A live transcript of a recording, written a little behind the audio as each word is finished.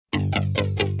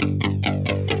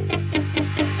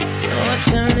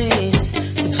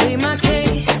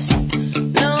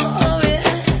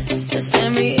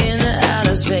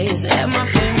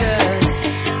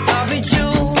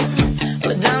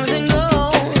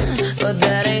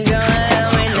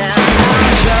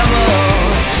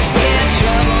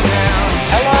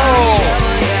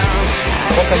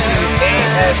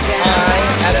KSI,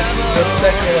 Attitude with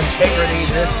Sexual Integrity.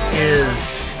 This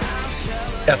is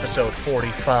episode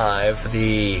 45,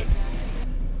 the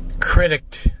critic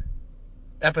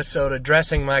episode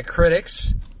addressing my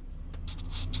critics,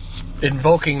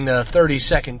 invoking the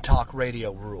 30-second talk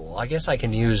radio rule. I guess I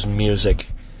can use music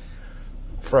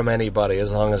from anybody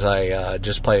as long as I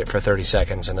just play it for 30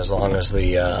 seconds, and as long as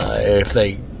if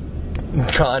they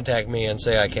contact me and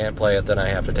say I can't play it, then I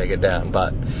have to take it down.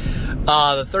 But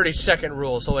the 30-second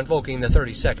rule, so invoking the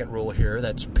 30-second rule here,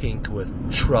 that's Pink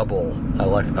with Trouble. I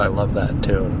love that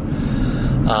tune.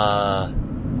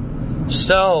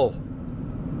 So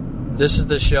this is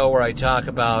the show where I talk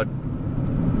about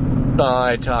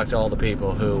I talk to all the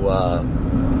people who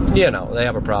they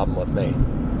have a problem with me.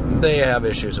 They have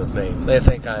issues with me. They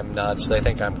think I'm nuts. They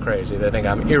think I'm crazy. They think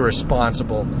I'm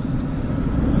irresponsible.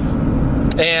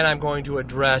 And I'm going to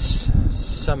address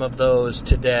some of those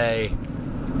today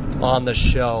on the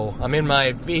show. I'm in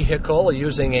my vehicle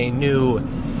using a new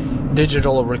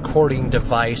digital recording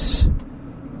device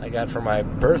I got for my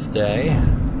birthday.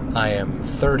 I am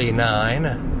 39,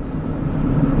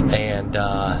 and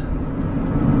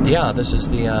this is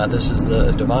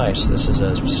the device. This is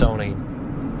a Sony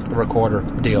recorder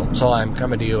deal. So I'm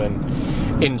coming to you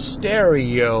in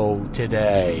stereo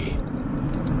today.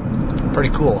 Pretty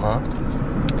cool, huh?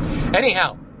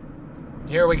 Anyhow,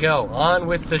 here we go. On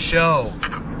with the show.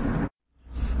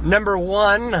 Number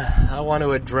one, I want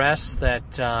to address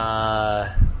that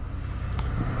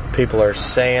people are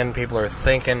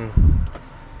thinking,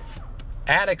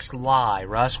 addicts lie,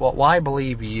 Russ. Why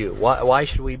believe you? Why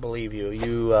should we believe you?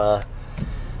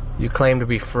 You claim to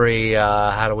be free.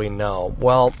 How do we know?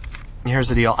 Well, here's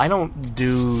the deal. I don't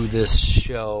do this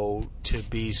show to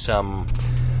be some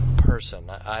person.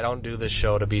 I don't do this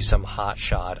show to be some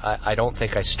hotshot. I don't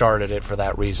think I started it for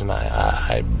that reason.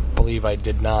 I believe I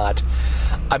did not.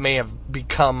 I may have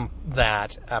become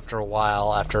that after a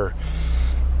while, after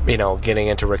getting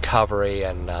into recovery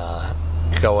and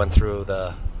going through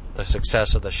the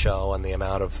success of the show and the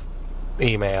amount of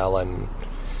email and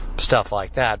stuff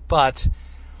like that. But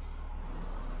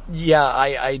yeah,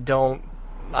 I don't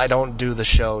do the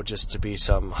show just to be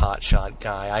some hotshot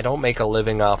guy. I don't make a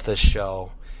living off this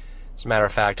show. As a matter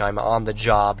of fact, I'm on the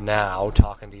job now,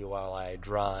 talking to you while I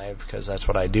drive, because that's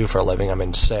what I do for a living. I'm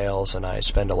in sales, and I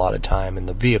spend a lot of time in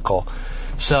the vehicle.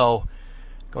 So,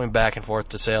 going back and forth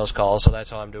to sales calls, so that's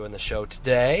how I'm doing the show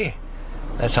today.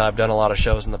 That's how I've done a lot of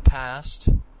shows in the past.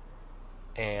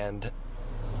 And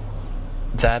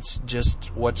that's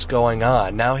just what's going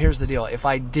on. Now, here's the deal. If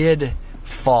I did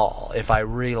fall, if I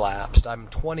relapsed, I'm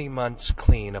 20 months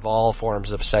clean of all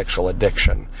forms of sexual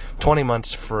addiction. 20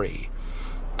 months free.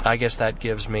 I guess that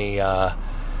gives me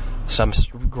some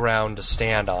ground to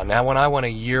stand on. Now, when I went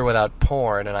a year without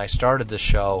porn and I started the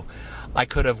show, I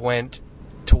could have went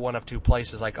to one of two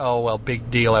places, like, oh, well,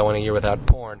 big deal, I went a year without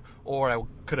porn. Or I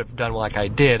could have done like I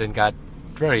did and got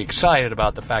very excited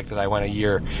about the fact that I went a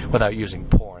year without using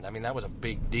porn. I mean, that was a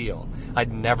big deal.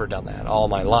 I'd never done that all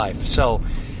my life. So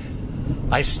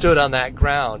I stood on that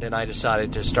ground and I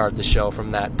decided to start the show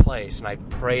from that place. And I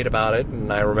prayed about it,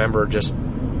 and I remember just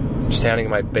standing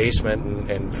in my basement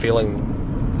and feeling,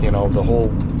 the whole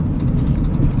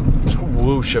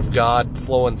whoosh of God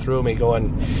flowing through me,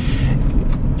 going,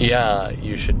 yeah,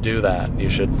 you should do that. You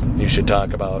should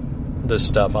talk about this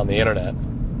stuff on the internet.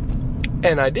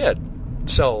 And I did.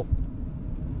 So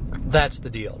that's the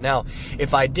deal. Now,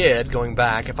 if I did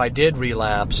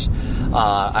relapse,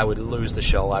 I would lose the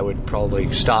show. I would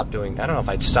probably stop doing, I don't know if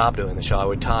I'd stop doing the show. I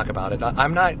would talk about it.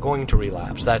 I'm not going to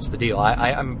relapse. That's the deal.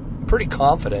 I'm pretty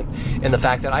confident in the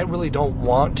fact that I really don't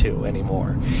want to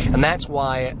anymore. And that's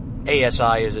why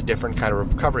ASI is a different kind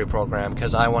of recovery program,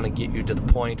 because I want to get you to the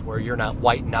point where you're not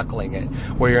white-knuckling it,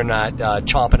 where you're not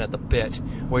chomping at the bit,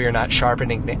 where you're not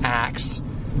sharpening the axe,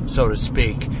 so to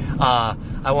speak. I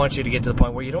want you to get to the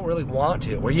point where you don't really want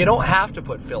to, where you don't have to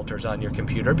put filters on your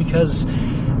computer because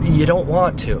you don't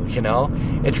want to.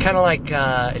 It's kind of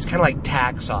like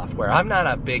tax software. I'm not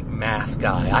a big math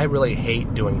guy. I really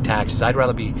hate doing taxes. I'd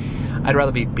rather be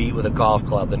beat with a golf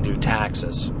club than do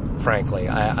taxes. Frankly,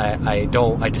 I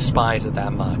despise it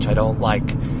that much. I don't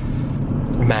like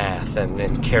math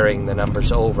and carrying the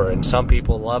numbers over. And some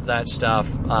people love that stuff.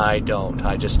 I don't.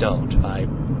 I just don't. I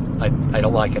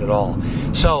don't like it at all.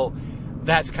 So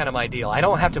that's kind of my deal. I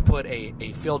don't have to put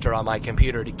a filter on my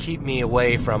computer to keep me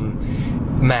away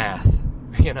from math.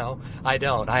 I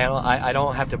don't. I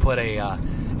don't have to put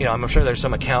I'm sure there's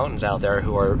some accountants out there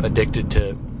who are addicted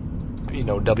to,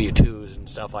 W-2s and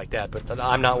stuff like that, but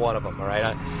I'm not one of them, all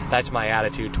right? That's my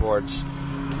attitude towards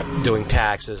doing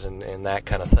taxes and that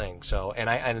kind of thing. So,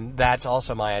 and that's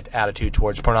also my attitude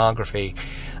towards pornography.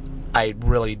 I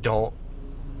really don't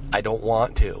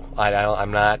want to.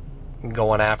 I'm not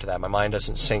going after that. My mind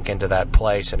doesn't sink into that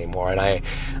place anymore, and I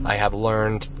have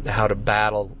learned how to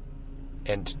battle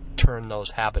and turn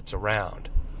those habits around.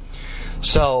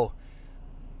 So,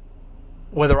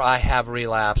 whether I have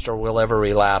relapsed or will ever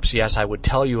relapse, yes, I would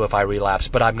tell you if I relapse,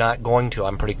 but I'm not going to.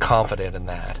 I'm pretty confident in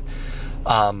that.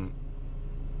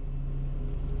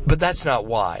 But that's not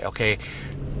why, okay?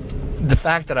 The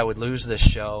fact that I would lose this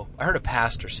show, I heard a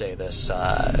pastor say this,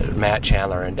 Matt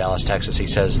Chandler in Dallas, Texas. He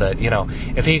says that,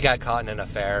 if he got caught in an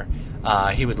affair,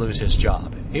 he would lose his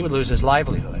job. He would lose his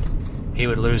livelihood. He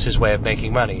would lose his way of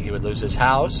making money. He would lose his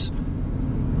house.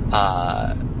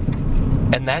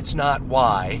 And that's not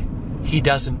why he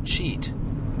doesn't cheat.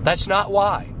 That's not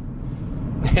why.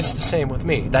 It's the same with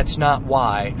me. That's not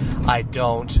why I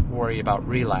don't worry about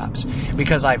relapse.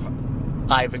 Because I've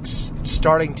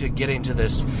starting to get into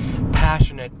this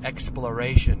passionate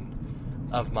exploration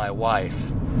of my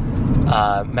wife.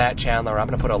 Matt Chandler, I'm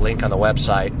going to put a link on the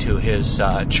website to his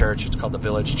church. It's called the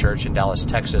Village Church in Dallas,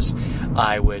 Texas.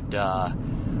 I would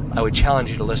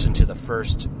challenge you to listen to the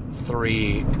first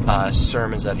 3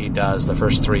 sermons that he does, the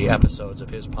first 3 episodes of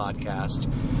his podcast,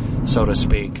 so to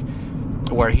speak,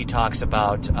 where he talks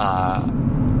about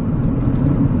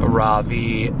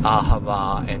Ravi,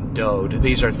 Ahava, and Dod.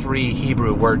 These are 3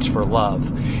 Hebrew words for love.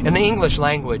 In the English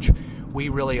language, we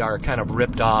really are kind of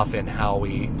ripped off in how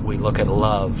we look at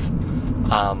love.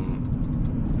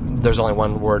 There's only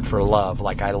one word for love,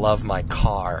 like I love my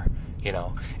car.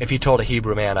 If you told a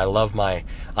Hebrew man, I love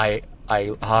I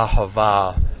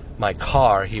ahava my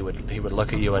car, he would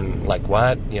look at you and like,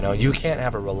 what? You can't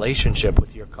have a relationship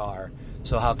with your car,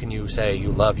 so how can you say you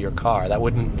love your car? That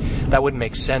wouldn't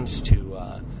make sense to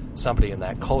somebody in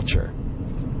that culture.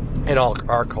 In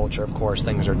our culture, of course,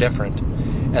 things are different,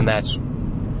 and that's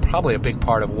probably a big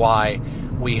part of why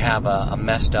we have a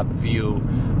messed up view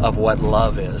of what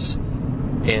love is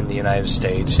in the United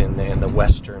States, in the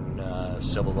Western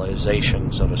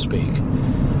civilization, so to speak.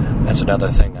 That's another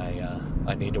thing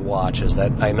I need to watch, is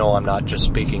that I know I'm not just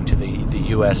speaking to the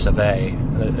U.S. of A.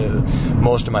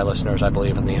 Most of my listeners, I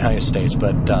believe, in the United States,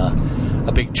 but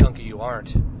a big chunk of you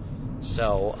aren't.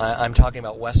 So I'm talking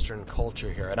about Western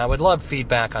culture here, and I would love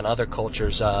feedback on other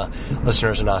cultures,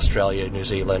 listeners in Australia, New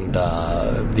Zealand,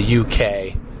 the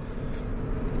UK.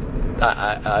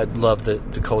 I'd love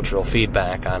the cultural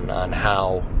feedback on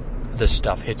how this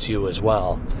stuff hits you as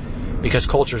well, because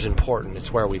culture is important.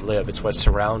 It's where we live. It's what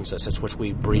surrounds us. It's what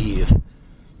we breathe.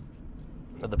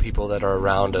 The people that are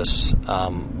around us.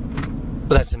 But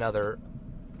that's another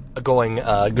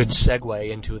good segue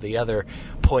into the other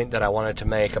point that I wanted to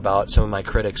make about some of my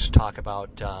critics talk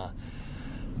about.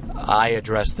 I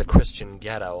address the Christian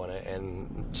ghetto,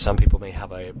 and some people may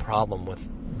have a problem with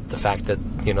the fact that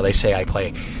they say I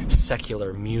play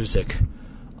secular music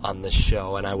on this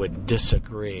show, and I would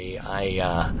disagree.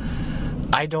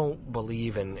 I don't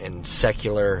believe in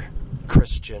secular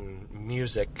Christian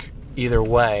music either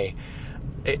way.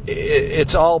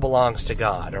 It's all belongs to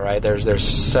God, all right? There's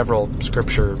several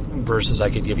scripture verses I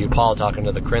could give you. Paul talking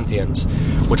to the Corinthians,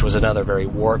 which was another very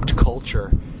warped culture,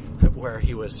 where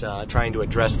he was trying to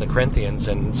address the Corinthians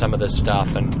and some of this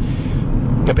stuff, and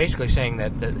basically saying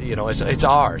that it's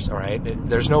ours, all right?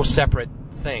 There's no separate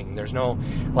thing. There's no,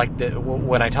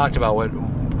 when I talked about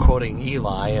quoting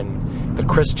Eli and the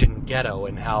Christian ghetto,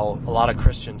 and how a lot of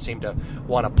Christians seem to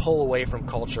want to pull away from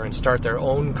culture and start their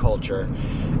own culture,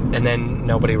 and then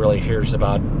nobody really hears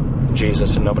about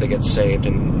Jesus and nobody gets saved,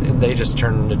 and they just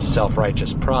turn into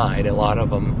self-righteous pride. A lot of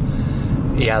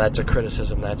them, yeah, that's a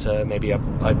criticism. That's maybe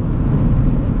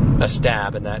a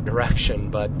stab in that direction,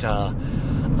 but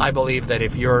I believe that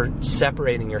if you're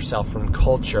separating yourself from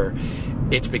culture,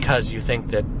 it's because you think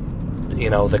that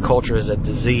the culture is a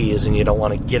disease and you don't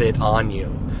want to get it on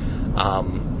you.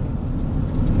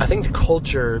 I think the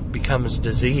culture becomes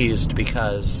diseased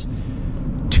because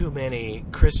too many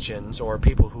Christians or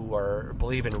people who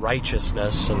believe in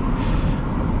righteousness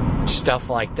and stuff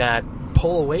like that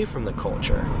pull away from the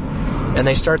culture, and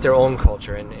they start their own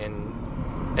culture.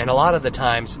 And a lot of the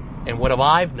times, and what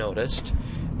I've noticed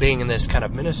being in this kind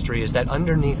of ministry, is that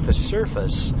underneath the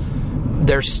surface,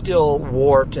 they're still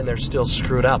warped and they're still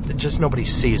screwed up. That just nobody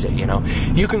sees it,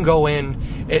 You can go in.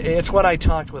 It's what I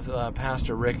talked with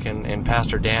Pastor Rick and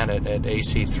Pastor Dan at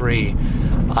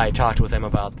AC3. I talked with them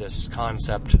about this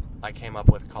concept I came up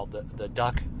with called the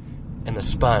duck and the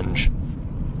sponge.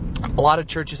 a lot of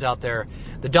churches out there,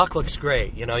 the duck looks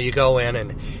great. You know, you go in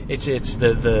and it's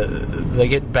they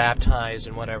get baptized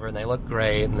and whatever, and they look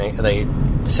great and they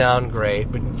sound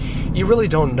great, but you really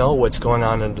don't know what's going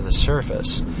on under the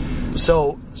surface.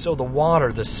 So the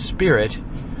water, the Spirit,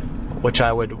 which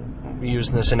I would use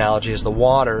in this analogy as the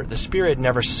water, the Spirit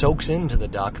never soaks into the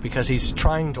duck because he's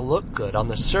trying to look good on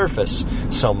the surface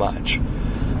so much.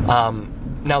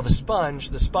 Now the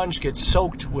sponge gets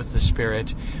soaked with the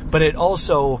Spirit, but it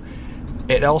also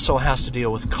has to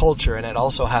deal with culture, and it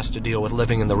also has to deal with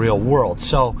living in the real world.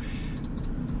 So,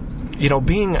 you know,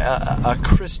 being a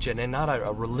Christian and not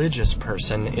a religious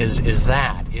person is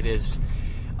that. It is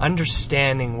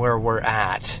understanding where we're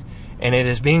at, and it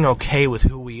is being okay with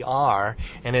who we are,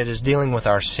 and it is dealing with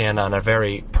our sin on a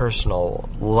very personal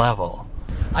level.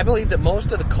 I believe that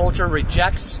most of the culture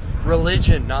rejects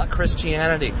religion, not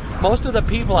Christianity. Most of the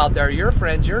people out there, your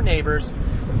friends, your neighbors,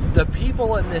 the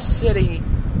people in this city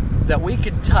that we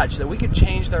could touch, that we could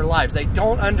change their lives, they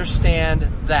don't understand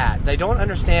that. They don't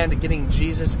understand getting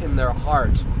Jesus in their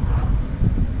heart.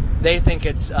 They think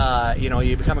it's,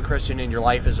 you become a Christian and your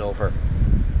life is over.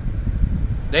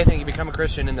 They think you become a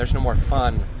Christian and there's no more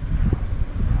fun.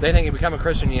 They think you become a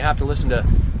Christian and you have to listen to,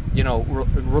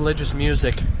 religious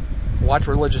music, watch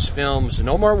religious films,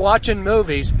 no more watching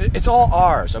movies. It's all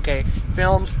ours, okay?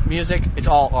 Films, music, it's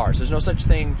all ours. There's no such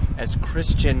thing as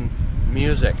Christian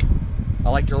music. I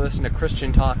like to listen to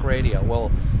Christian talk radio.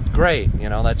 Well, great,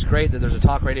 that's great that there's a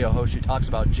talk radio host who talks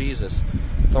about Jesus,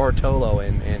 Thor Tolo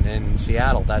in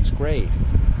Seattle. That's great.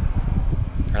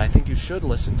 And I think you should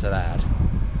listen to that.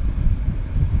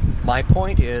 My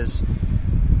point is,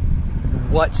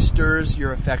 what stirs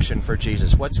your affection for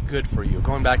Jesus? What's good for you?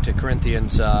 Going back to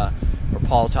Corinthians, where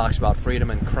Paul talks about freedom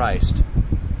in Christ.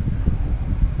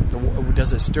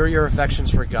 Does it stir your affections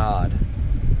for God?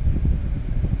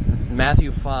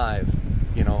 Matthew 5,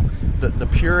 the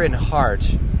pure in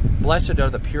heart. Blessed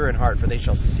are the pure in heart, for they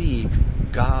shall see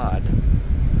God.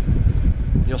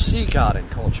 You'll see God in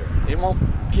culture. It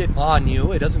won't get on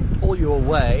you. It doesn't pull you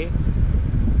away.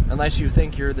 Unless you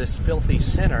think you're this filthy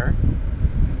sinner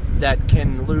that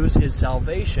can lose his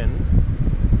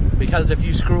salvation, because if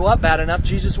you screw up bad enough,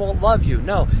 Jesus won't love you.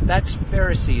 No, that's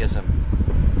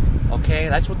Phariseeism. Okay?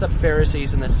 That's what the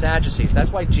Pharisees and the Sadducees,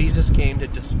 that's why Jesus came, to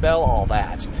dispel all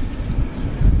that.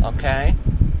 Okay?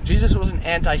 Jesus wasn't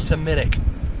anti-Semitic.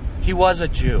 He was a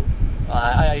Jew.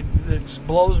 It just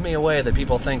blows me away that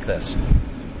people think this.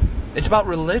 It's about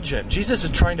religion. Jesus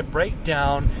is trying to break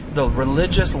down the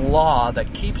religious law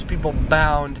that keeps people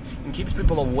bound and keeps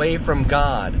people away from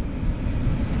God.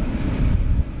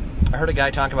 I heard a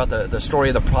guy talk about the story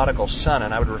of the prodigal son,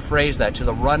 and I would rephrase that to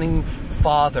the running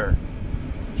father.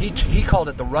 He called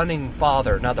it the running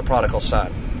father, not the prodigal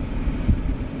son.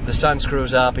 The son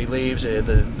screws up, he leaves,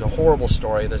 the horrible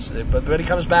story, but he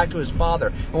comes back to his father.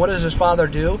 And what does his father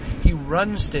do? He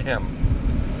runs to him.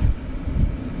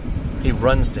 He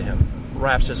runs to him,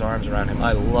 wraps his arms around him.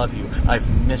 I love you. I've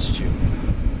missed you.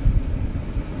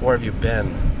 Where have you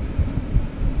been?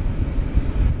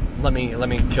 Let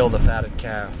me kill the fatted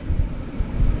calf.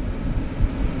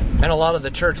 And a lot of the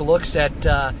church looks at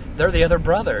they're the other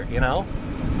brother.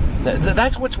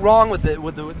 That's what's wrong with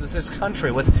this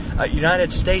country, with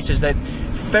United States, is that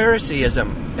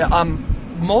Phariseeism.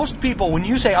 Most people, when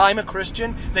you say I'm a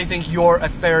Christian, they think you're a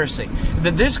Pharisee.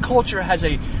 That this culture has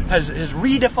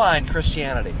redefined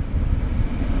Christianity.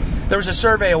 There was a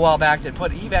survey a while back that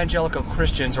put evangelical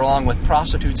Christians along with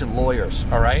prostitutes and lawyers.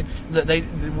 All right, they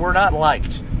were not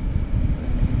liked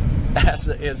as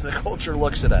the culture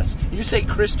looks at us. You say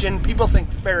Christian, people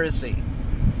think Pharisee.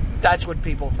 That's what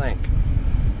people think.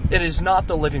 It is not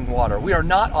the living water. We are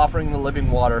not offering the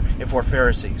living water if we're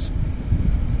Pharisees.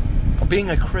 Being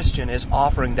a Christian is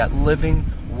offering that living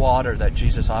water that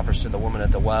Jesus offers to the woman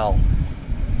at the well.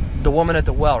 The woman at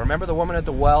the well. Remember the woman at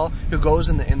the well who goes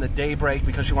in the daybreak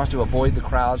because she wants to avoid the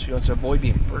crowds. She wants to avoid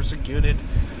being persecuted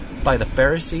by the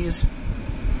Pharisees.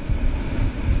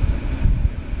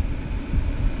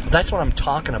 That's what I'm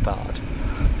talking about.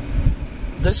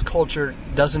 This culture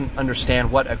doesn't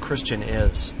understand what a Christian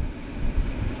is.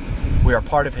 We are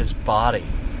part of his body.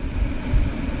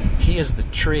 He is the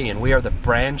tree and we are the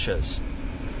branches.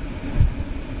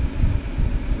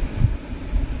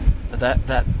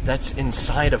 That's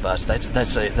inside of us.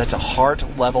 That's a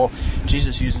heart level.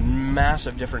 Jesus used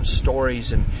massive different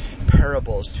stories and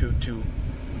parables to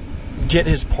get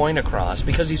his point across,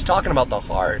 because he's talking about the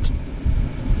heart.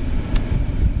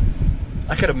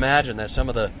 I could imagine that some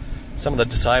of the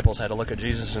disciples had to look at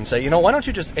Jesus and say, why don't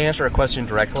you just answer a question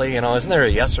directly? Isn't there a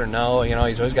yes or no?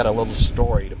 He's always got a little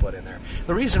story to put in there.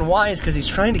 The reason why is because he's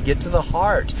trying to get to the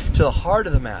heart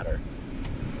of the matter.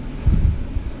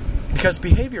 Because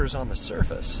behavior is on the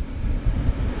surface.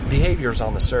 Behavior is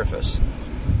on the surface.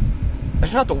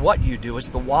 It's not the what you do, it's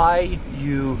the why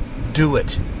you do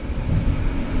it.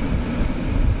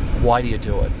 Why do you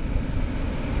do it?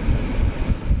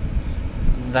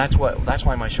 That's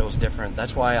why my show's different.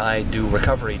 That's why I do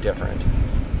recovery different.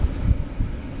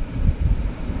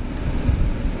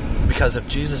 Because if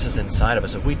Jesus is inside of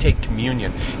us, if we take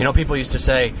communion, people used to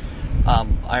say,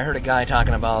 I heard a guy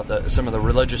talking about some of the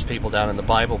religious people down in the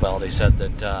Bible Belt. He said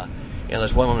that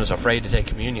this woman was afraid to take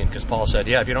communion because Paul said,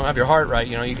 if you don't have your heart right,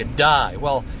 you could die.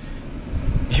 Well,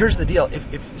 here's the deal.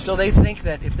 So they think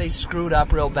that if they screwed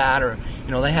up real bad, or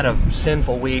they had a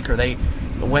sinful week, or they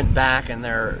went back and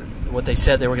what they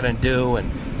said they were going to do,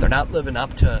 and they're not living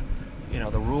up to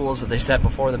the rules that they set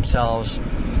before themselves,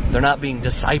 they're not being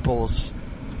disciples,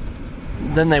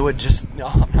 then they would just,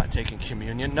 I'm not taking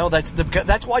communion. No, that's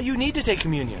why you need to take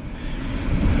communion.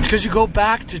 It's because you go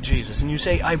back to Jesus and you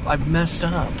say, I've messed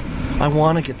up. I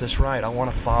want to get this right. I want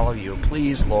to follow you.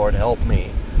 Please, Lord, help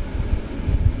me.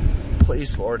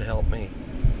 Please, Lord, help me.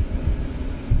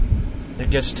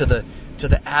 It gets to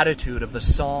the attitude of the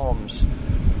Psalms,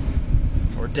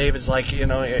 where David's like,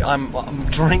 I'm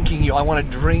drinking you. I want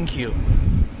to drink you.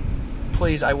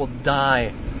 Please, I will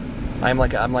die. I'm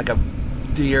like a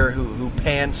deer who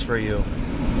pants for you.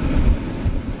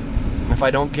 If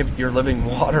I don't give your living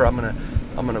water, I'm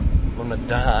gonna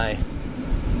die.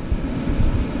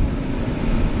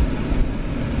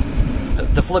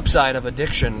 The flip side of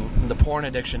addiction, the porn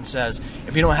addiction, says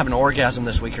if you don't have an orgasm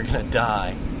this week, you're gonna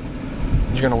die.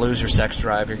 You're gonna lose your sex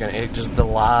drive. Just the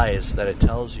lies that it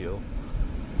tells you.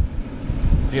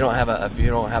 If you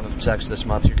don't have sex this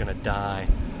month, you're gonna die.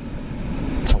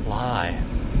 It's a lie.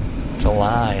 It's a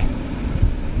lie.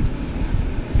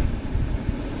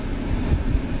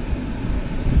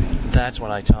 That's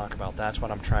what I talk about. That's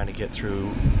what I'm trying to get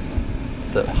through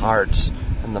the hearts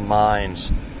and the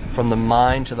minds. From the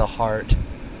mind to the heart.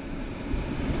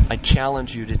 I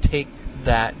challenge you to take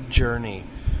that journey.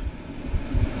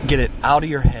 Get it out of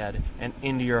your head and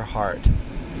into your heart.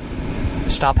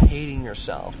 Stop hating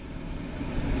yourself.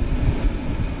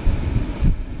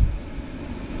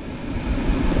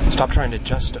 Stop trying to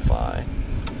justify.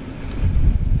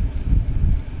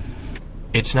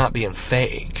 It's not being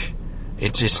fake.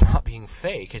 It's just not being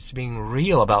fake. It's being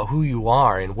real about who you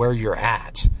are and where you're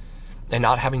at. And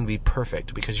not having to be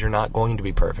perfect, because you're not going to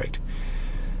be perfect.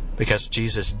 Because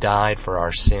Jesus died for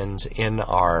our sins in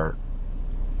our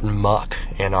muck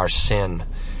and our sin.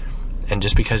 And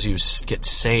just because you get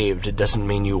saved, it doesn't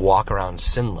mean you walk around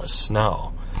sinless.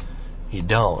 No, you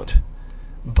don't.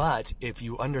 But if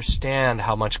you understand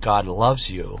how much God loves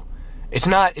you, it's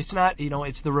not, it's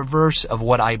the reverse of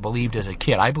what I believed as a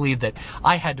kid. I believed that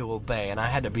I had to obey and I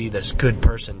had to be this good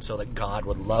person so that God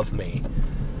would love me.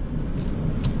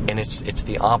 And it's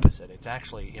the opposite. It's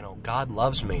actually, God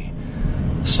loves me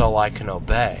so I can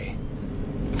obey.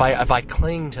 If I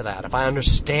cling to that, if I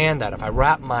understand that, if I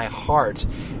wrap my heart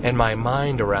and my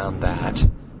mind around that,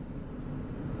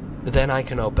 then I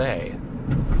can obey.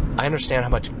 I understand how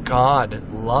much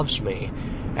God loves me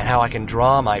and how I can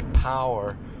draw my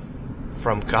power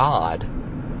from God.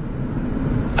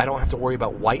 I don't have to worry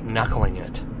about white-knuckling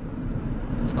it.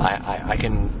 I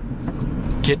can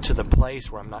get to the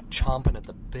place where I'm not chomping at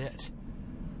the bit.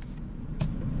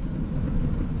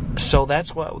 So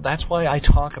that's why I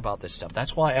talk about this stuff.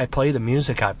 That's why I play the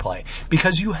music I play.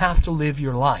 Because you have to live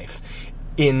your life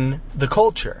in the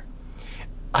culture.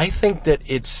 I think that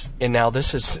it's, and now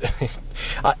this is,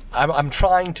 I'm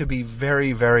trying to be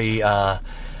very, very, I'm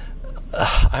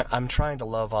trying to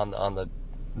love on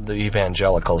the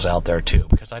evangelicals out there too,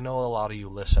 because I know a lot of you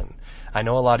listen. I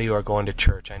know a lot of you are going to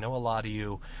church. I know a lot of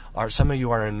you are, some of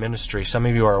you are in ministry, some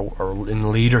of you are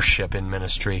in leadership in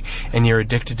ministry, and you're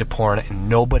addicted to porn and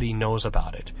nobody knows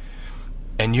about it.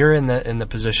 And you're in the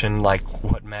position like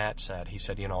what Matt said. He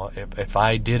said, if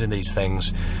I did these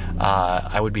things,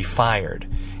 I would be fired.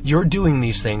 You're doing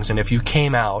these things, and if you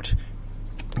came out,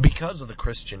 because of the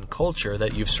Christian culture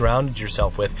that you've surrounded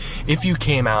yourself with, if you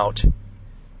came out,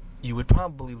 you would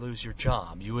probably lose your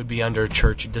job. You would be under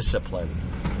church discipline.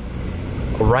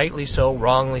 Rightly so,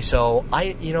 wrongly so.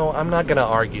 I'm not going to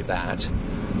argue that.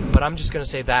 But I'm just going to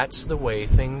say that's the way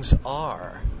things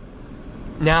are.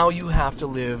 Now you have to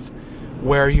live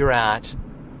where you're at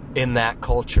in that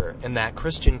culture, in that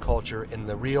Christian culture, in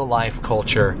the real life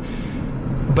culture.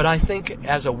 But I think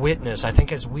as a witness, I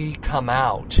think as we come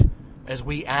out, as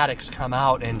we addicts come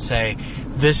out and say,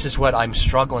 this is what I'm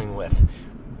struggling with,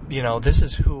 this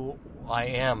is who I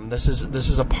am, this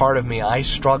is a part of me, I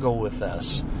struggle with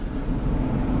this,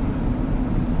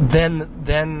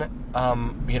 then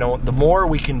the more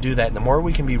we can do that, and the more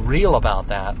we can be real about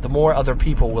that, the more other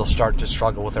people will start to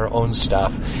struggle with their own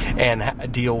stuff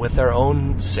and deal with their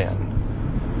own sin.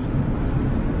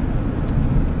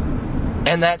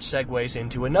 And that segues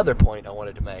into another point I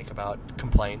wanted to make about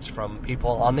complaints from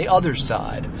people on the other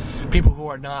side. People who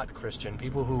are not Christian,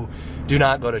 people who do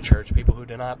not go to church, people who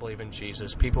do not believe in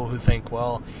Jesus, people who think,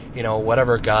 well,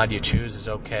 whatever God you choose is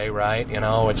okay, right?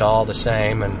 It's all the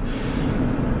same.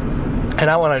 And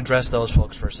I want to address those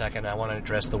folks for a second. I want to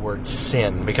address the word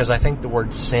sin, because I think the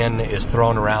word sin is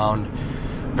thrown around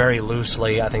very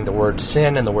loosely. I think the word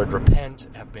sin and the word repent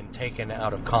have been taken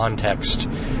out of context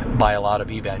by a lot of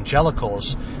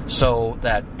evangelicals, so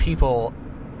that people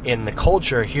in the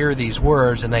culture hear these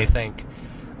words and they think,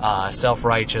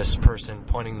 self-righteous person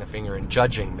pointing the finger and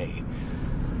judging me.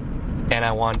 And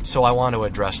I want to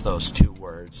address those two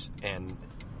words and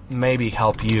maybe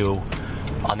help you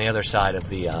on the other side of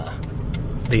the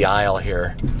aisle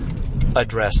here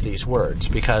address these words,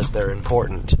 because they're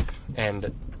important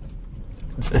and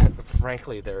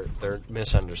frankly they're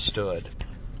misunderstood.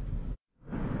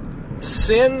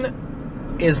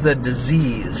 Sin is the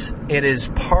disease. It is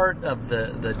part of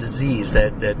the disease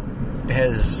that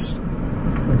has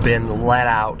been let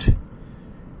out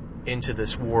into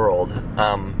this world.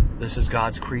 This is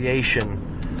God's creation,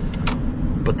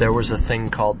 but there was a thing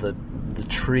called the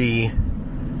tree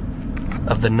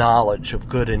of the knowledge of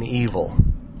good and evil,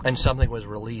 and something was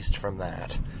released from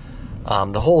that.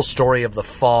 The whole story of the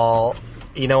fall,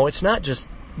 it's not just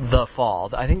the fall.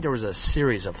 I think there was a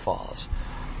series of falls.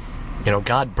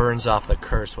 God burns off the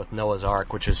curse with Noah's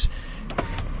Ark, which is,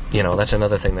 that's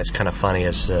another thing that's kind of funny,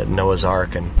 is Noah's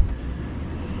Ark. And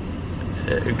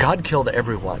God killed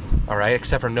everyone, all right,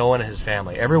 except for Noah and his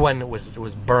family. Everyone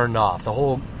was burned off. The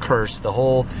whole curse, the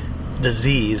whole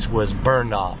disease was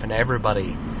burned off, and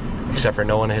everybody, except for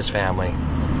Noah and his family,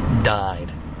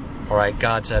 died. All right,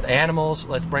 God said, animals,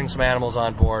 let's bring some animals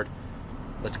on board.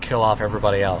 Let's kill off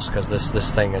everybody else, because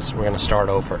this thing is, we're going to start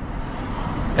over.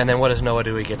 And then what does Noah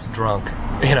do? He gets drunk,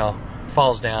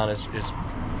 falls down. His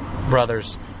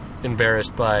brother's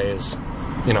embarrassed by his,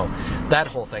 that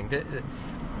whole thing.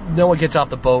 Noah gets off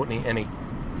the boat and he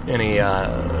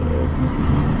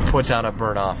puts out a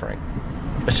burnt offering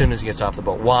as soon as he gets off the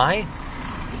boat. Why?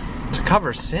 To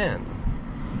cover sin.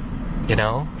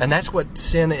 And that's what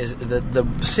sin is. The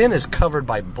sin is covered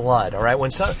by blood, all right?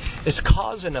 It's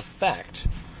cause and effect.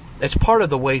 It's part of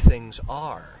the way things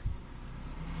are.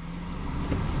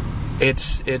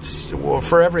 It's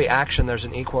for every action, there's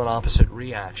an equal and opposite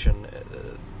reaction.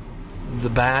 The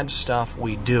bad stuff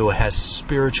we do has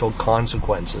spiritual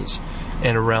consequences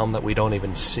in a realm that we don't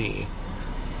even see.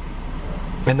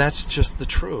 And that's just the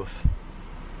truth.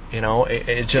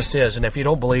 It just is. And if you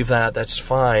don't believe that, that's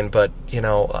fine. But,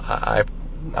 I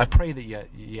pray that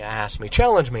you ask me,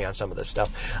 challenge me on some of this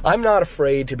stuff. I'm not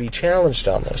afraid to be challenged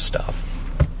on this stuff.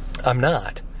 I'm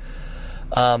not.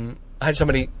 I had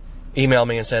somebody email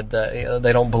me and said that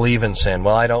they don't believe in sin.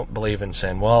 Well, I don't believe in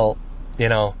sin. Well,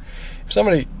 if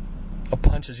somebody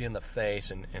punches you in the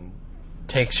face and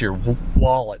takes your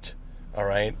wallet, all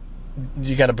right,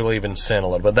 you got to believe in sin a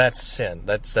little bit. That's sin.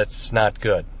 That's not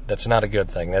good. That's not a good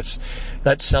thing. That's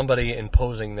somebody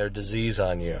imposing their disease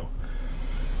on you.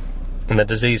 And the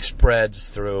disease spreads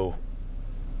through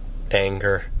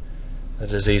anger. The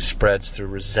disease spreads through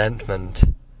resentment.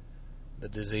 The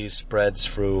disease spreads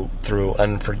through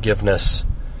unforgiveness.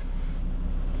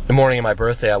 The morning of my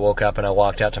birthday, I woke up and I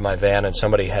walked out to my van, and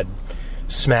somebody had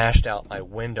smashed out my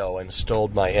window and stole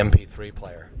my MP3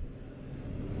 player.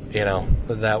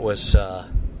 That was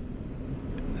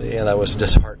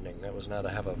disheartening. That was not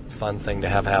a fun thing to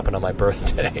have happen on my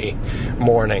birthday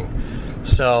morning.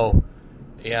 So,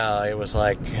 it was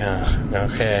like,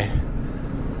 okay,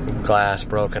 glass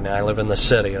broken. I live in the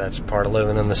city. That's part of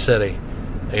living in the city,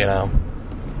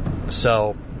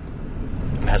 So,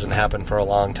 it hasn't happened for a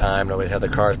long time. Nobody had their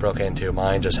cars broken into.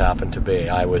 Mine just happened to be.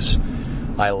 I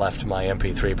left my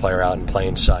MP3 player out in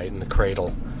plain sight in the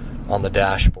cradle on the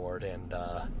dashboard, and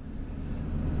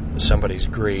somebody's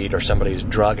greed or somebody's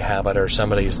drug habit or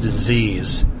somebody's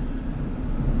disease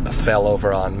fell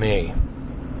over on me.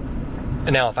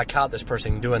 And now, if I caught this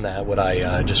person doing that, would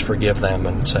I just forgive them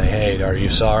and say, hey, are you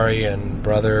sorry, and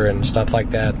brother, and stuff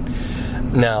like that?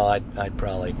 No, I'd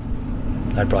probably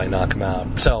knock him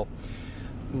out. So,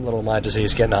 little my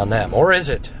disease getting on them. Or is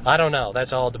it? I don't know.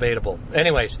 That's all debatable.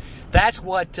 Anyways, that's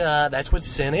what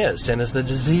sin is. Sin is the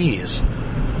disease.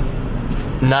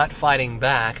 Not fighting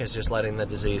back is just letting the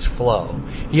disease flow.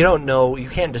 You don't know, you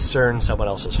can't discern someone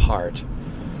else's heart.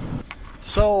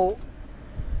 So,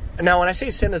 now when I say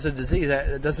sin is a disease,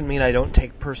 that doesn't mean I don't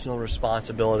take personal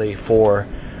responsibility for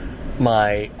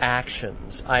my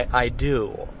actions. I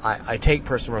do. I take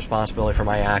personal responsibility for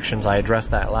my actions. I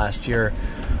addressed that last year.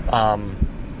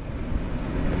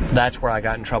 That's where I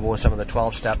got in trouble with some of the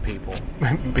 12-step people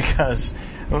because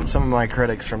some of my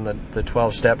critics from the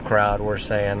 12-step crowd were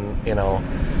saying,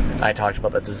 I talked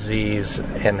about the disease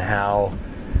and how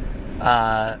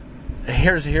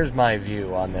here's my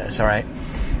view on this, all right?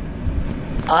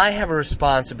 I have a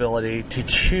responsibility to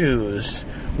choose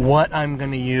what I'm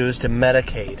going to use to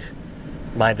medicate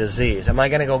my disease. Am I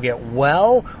going to go get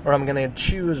well, or am I going to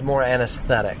choose more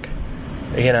anesthetic?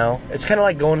 It's kind of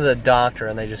like going to the doctor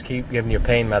and they just keep giving you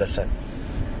pain medicine.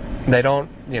 They don't,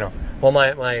 well,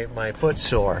 my foot's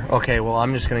sore. Okay, well,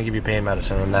 I'm just going to give you pain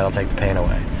medicine and that'll take the pain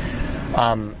away.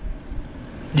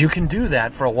 You can do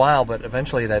that for a while, but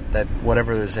eventually that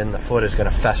whatever is in the foot is going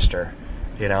to fester,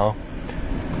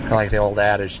 Kind of like the old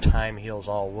adage, time heals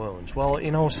all wounds.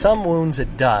 Well, some wounds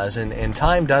it does, and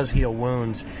time does heal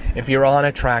wounds if you're on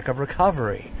a track of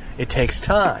recovery. It takes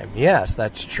time. Yes,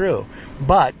 that's true.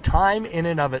 But time in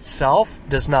and of itself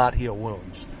does not heal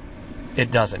wounds. It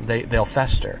doesn't. They'll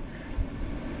fester.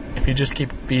 If you just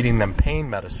keep feeding them pain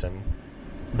medicine,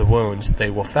 the wounds, they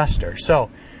will fester. So,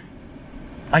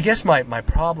 I guess my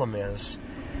problem is,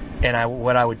 and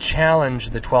what I would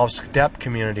challenge the 12-step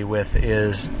community with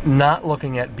is not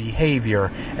looking at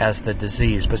behavior as the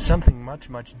disease, but something much,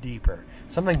 much deeper.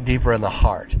 Something deeper in the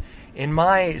heart. In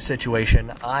my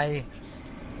situation, I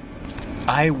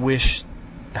wish,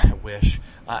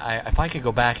 if I could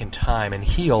go back in time and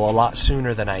heal a lot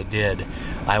sooner than I did,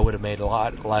 I would have made a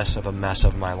lot less of a mess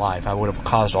of my life. I would have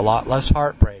caused a lot less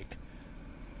heartbreak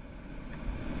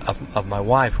of my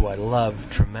wife, who I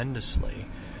love tremendously.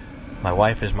 My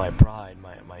wife is my bride,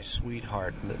 my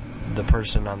sweetheart, the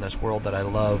person on this world that I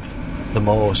love the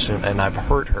most, and I've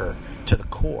hurt her to the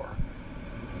core.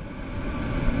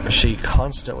 She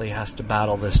constantly has to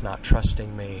battle this not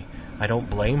trusting me. I don't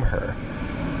blame her.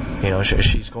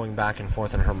 She's going back and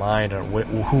forth in her mind on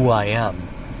who I am.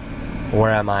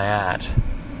 Where am I at?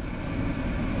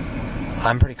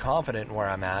 I'm pretty confident in where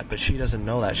I'm at, but she doesn't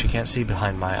know that. She can't see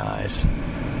behind my eyes.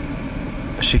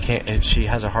 She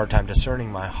has a hard time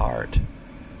discerning my heart.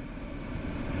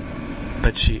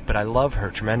 But I love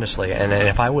her tremendously, and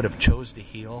if I would have chose to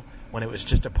heal when it was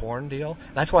just a porn deal,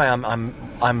 that's why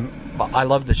I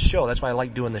love this show. That's why I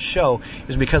like doing the show,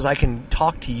 is because I can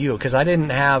talk to you, because I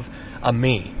didn't have a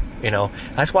me.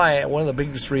 That's why one of the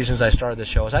biggest reasons I started this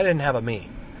show is I didn't have a me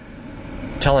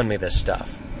telling me this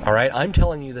stuff. All right, I'm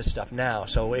telling you this stuff now,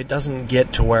 so it doesn't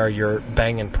get to where you're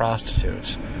banging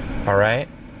prostitutes. All right,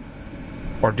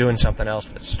 or doing something else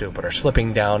that's stupid, or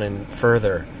slipping down and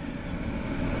further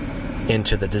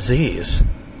into the disease.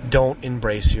 Don't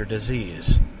embrace your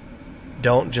disease.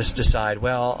 Don't just decide,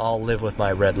 well, I'll live with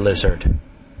my red lizard.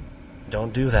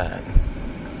 Don't do that.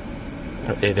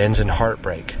 It ends in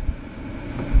heartbreak.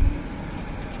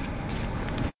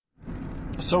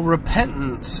 So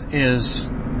repentance is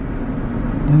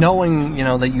knowing,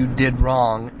 that you did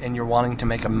wrong and you're wanting to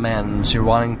make amends. You're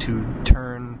wanting to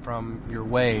turn from your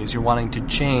ways. You're wanting to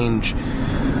change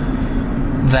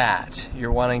that.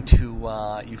 You're wanting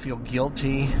to, you feel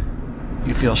guilty,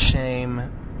 you feel shame,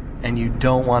 and you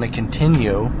don't want to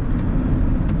continue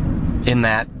in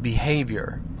that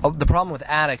behavior. The problem with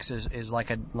addicts is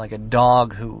like a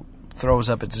dog who throws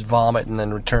up its vomit and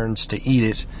then returns to eat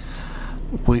it.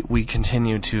 We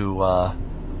continue to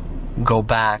go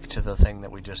back to the thing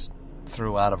that we just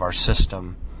threw out of our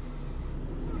system.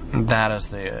 That is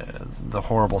the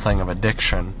horrible thing of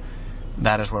addiction.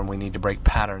 That is when we need to break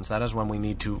patterns. That is when we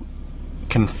need to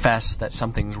confess that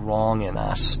something's wrong in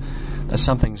us, that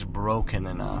something's broken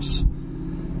in us.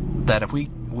 That if we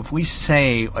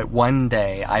say one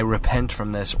day, I repent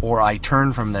from this, or I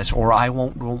turn from this, or I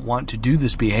won't want to do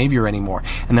this behavior anymore,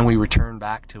 and then we return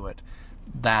back to it,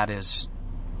 that is,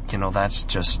 that's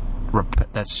just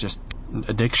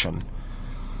addiction.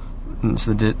 It's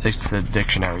the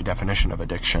dictionary definition of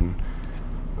addiction.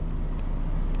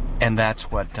 And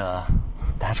that's what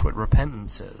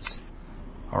repentance is.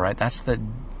 All right, that's the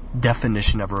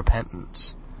definition of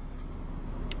repentance.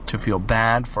 To feel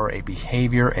bad for a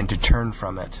behavior and to turn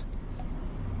from it.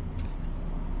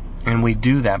 And we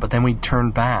do that, but then we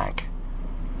turn back.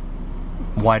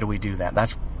 Why do we do that?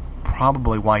 That's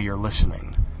probably why you're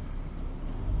listening.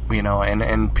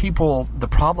 And people, the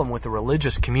problem with the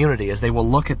religious community is they will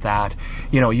look at that,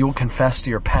 you'll confess to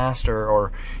your pastor,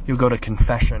 or you'll go to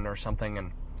confession or something,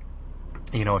 and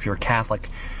if you're Catholic,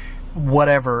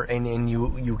 whatever, and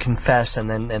you confess, and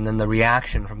then the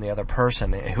reaction from the other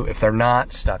person, who, if they're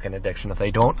not stuck in addiction, if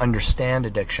they don't understand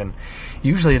addiction,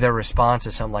 usually their response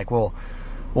is something like, well,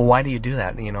 Well, why do you do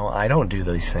that? I don't do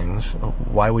these things.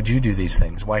 Why would you do these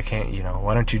things? Why can't,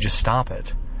 why don't you just stop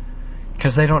it?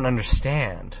 Because they don't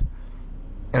understand.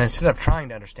 And instead of trying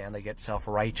to understand, they get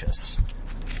self-righteous.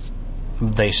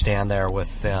 They stand there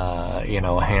with,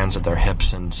 hands at their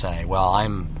hips and say, well,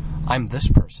 I'm this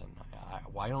person.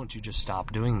 Why don't you just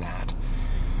stop doing that?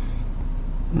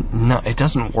 No, it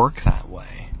doesn't work that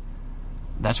way.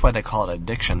 That's why they call it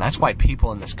addiction. That's why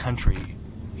people in this country,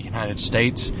 United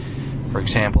States, for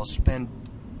example, spend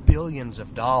billions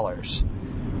of dollars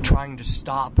trying to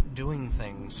stop doing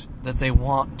things that they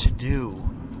want to do.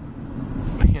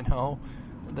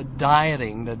 The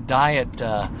dieting, the diet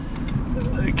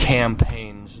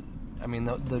campaigns. I mean,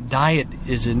 the diet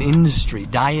is an industry.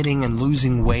 Dieting and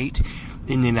losing weight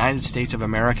in the United States of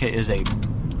America is a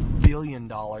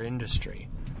billion-dollar industry.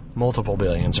 Multiple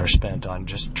billions are spent on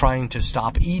just trying to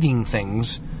stop eating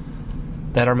things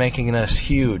that are making us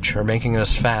huge, or making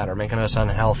us fat, or making us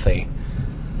unhealthy.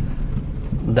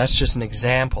 That's just an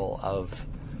example of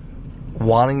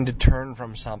wanting to turn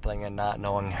from something and not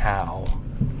knowing how.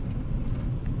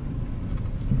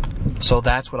 So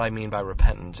that's what I mean by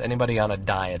repentance. Anybody on a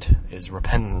diet is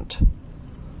repentant.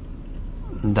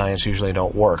 Diets usually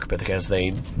don't work because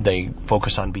they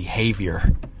focus on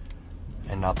behavior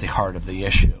and not the heart of the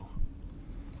issue.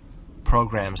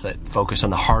 Programs that focus on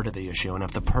the heart of the issue, and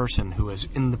if the person who is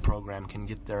in the program can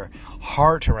get their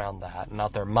heart around that,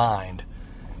 not their mind,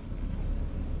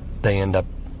 they end up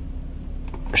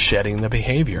shedding the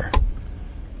behavior.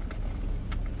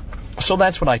 So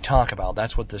that's what I talk about.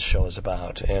 That's what this show is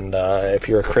about. And if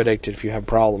you're a critic, if you have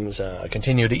problems,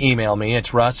 continue to email me.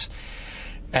 It's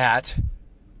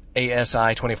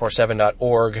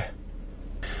russ@asi247.org.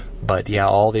 But yeah,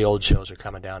 all the old shows are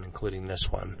coming down, including this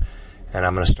one. And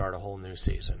I'm going to start a whole new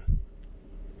season.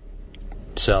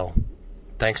 So,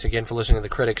 thanks again for listening to The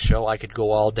Critic Show. I could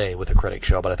go all day with The Critic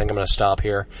Show, but I think I'm going to stop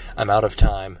here. I'm out of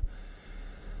time.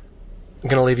 I'm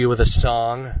going to leave you with a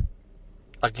song,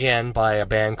 again, by a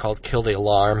band called Kill the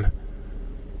Alarm.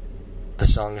 The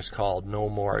song is called No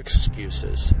More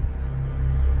Excuses.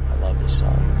 I love this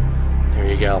song. Here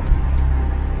you go.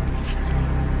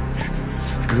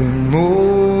 Good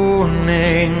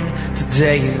morning,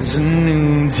 today is a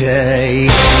new day.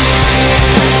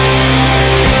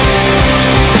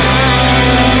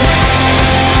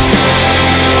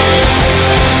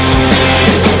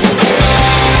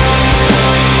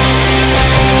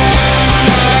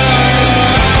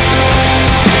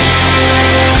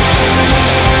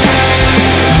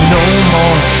 No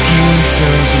more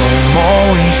excuses, no more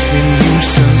wasting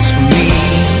nuisance for me.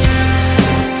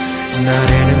 Not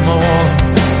anymore.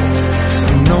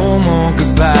 No more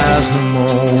goodbyes, no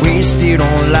more wasted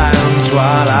on lines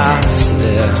while I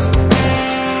slip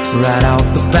right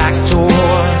out the back door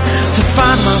to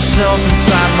find myself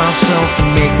inside myself and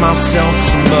make myself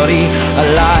somebody I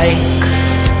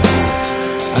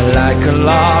like a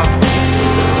lot.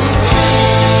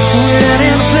 With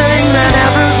anything and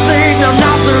everything, now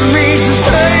nothing means the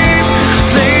same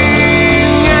thing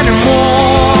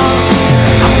anymore.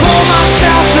 I pull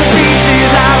myself to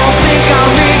pieces, I don't think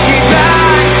I'll make it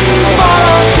back.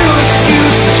 Follow to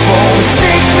excuses for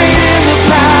mistakes made in the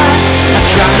past. I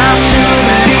try not to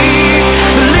believe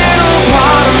the little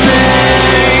part of me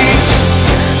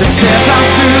that says I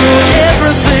threw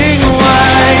everything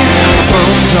away.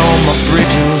 Bones on my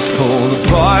bridges pulled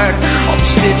apart, all the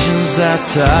stitches that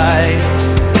tie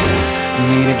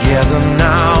me together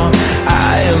now.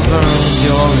 I have earned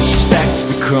your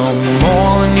respect, become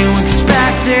more than you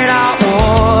expected I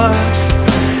would.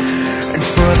 And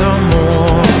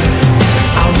furthermore,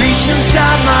 I reach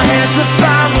inside my head to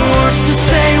find the words to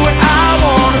say what I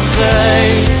want to say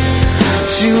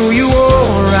to you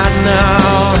all right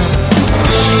now.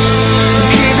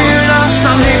 Keeping it up,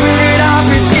 stop leaving it up,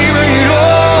 it's giving it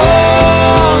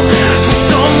all to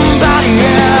somebody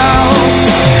else.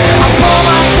 I pull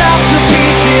myself to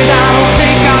pieces, I don't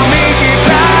think I'll make it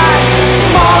back.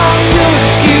 Fall onto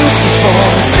excuses for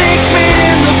mistakes made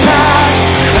in the past.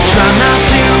 I try not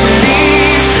to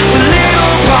believe the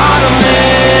little part of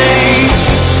me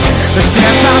that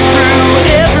says I threw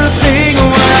everything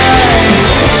away.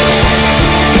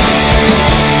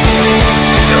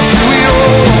 And through it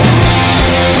all,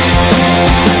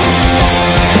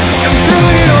 and through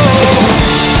it all,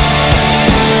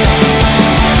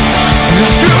 and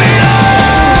through it all.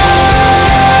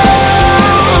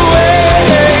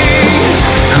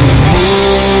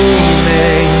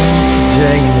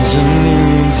 Today is a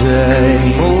new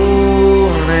day.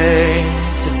 Morning,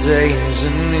 today is a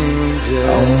new day. A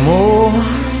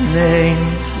morning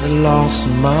that lost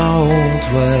my old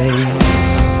ways.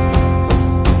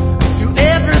 Threw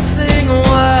everything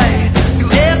away,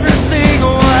 threw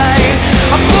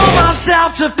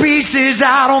to pieces,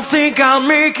 I don't think I'll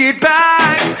make it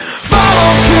back.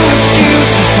 Fall to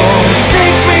excuses for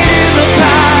mistakes made in the past.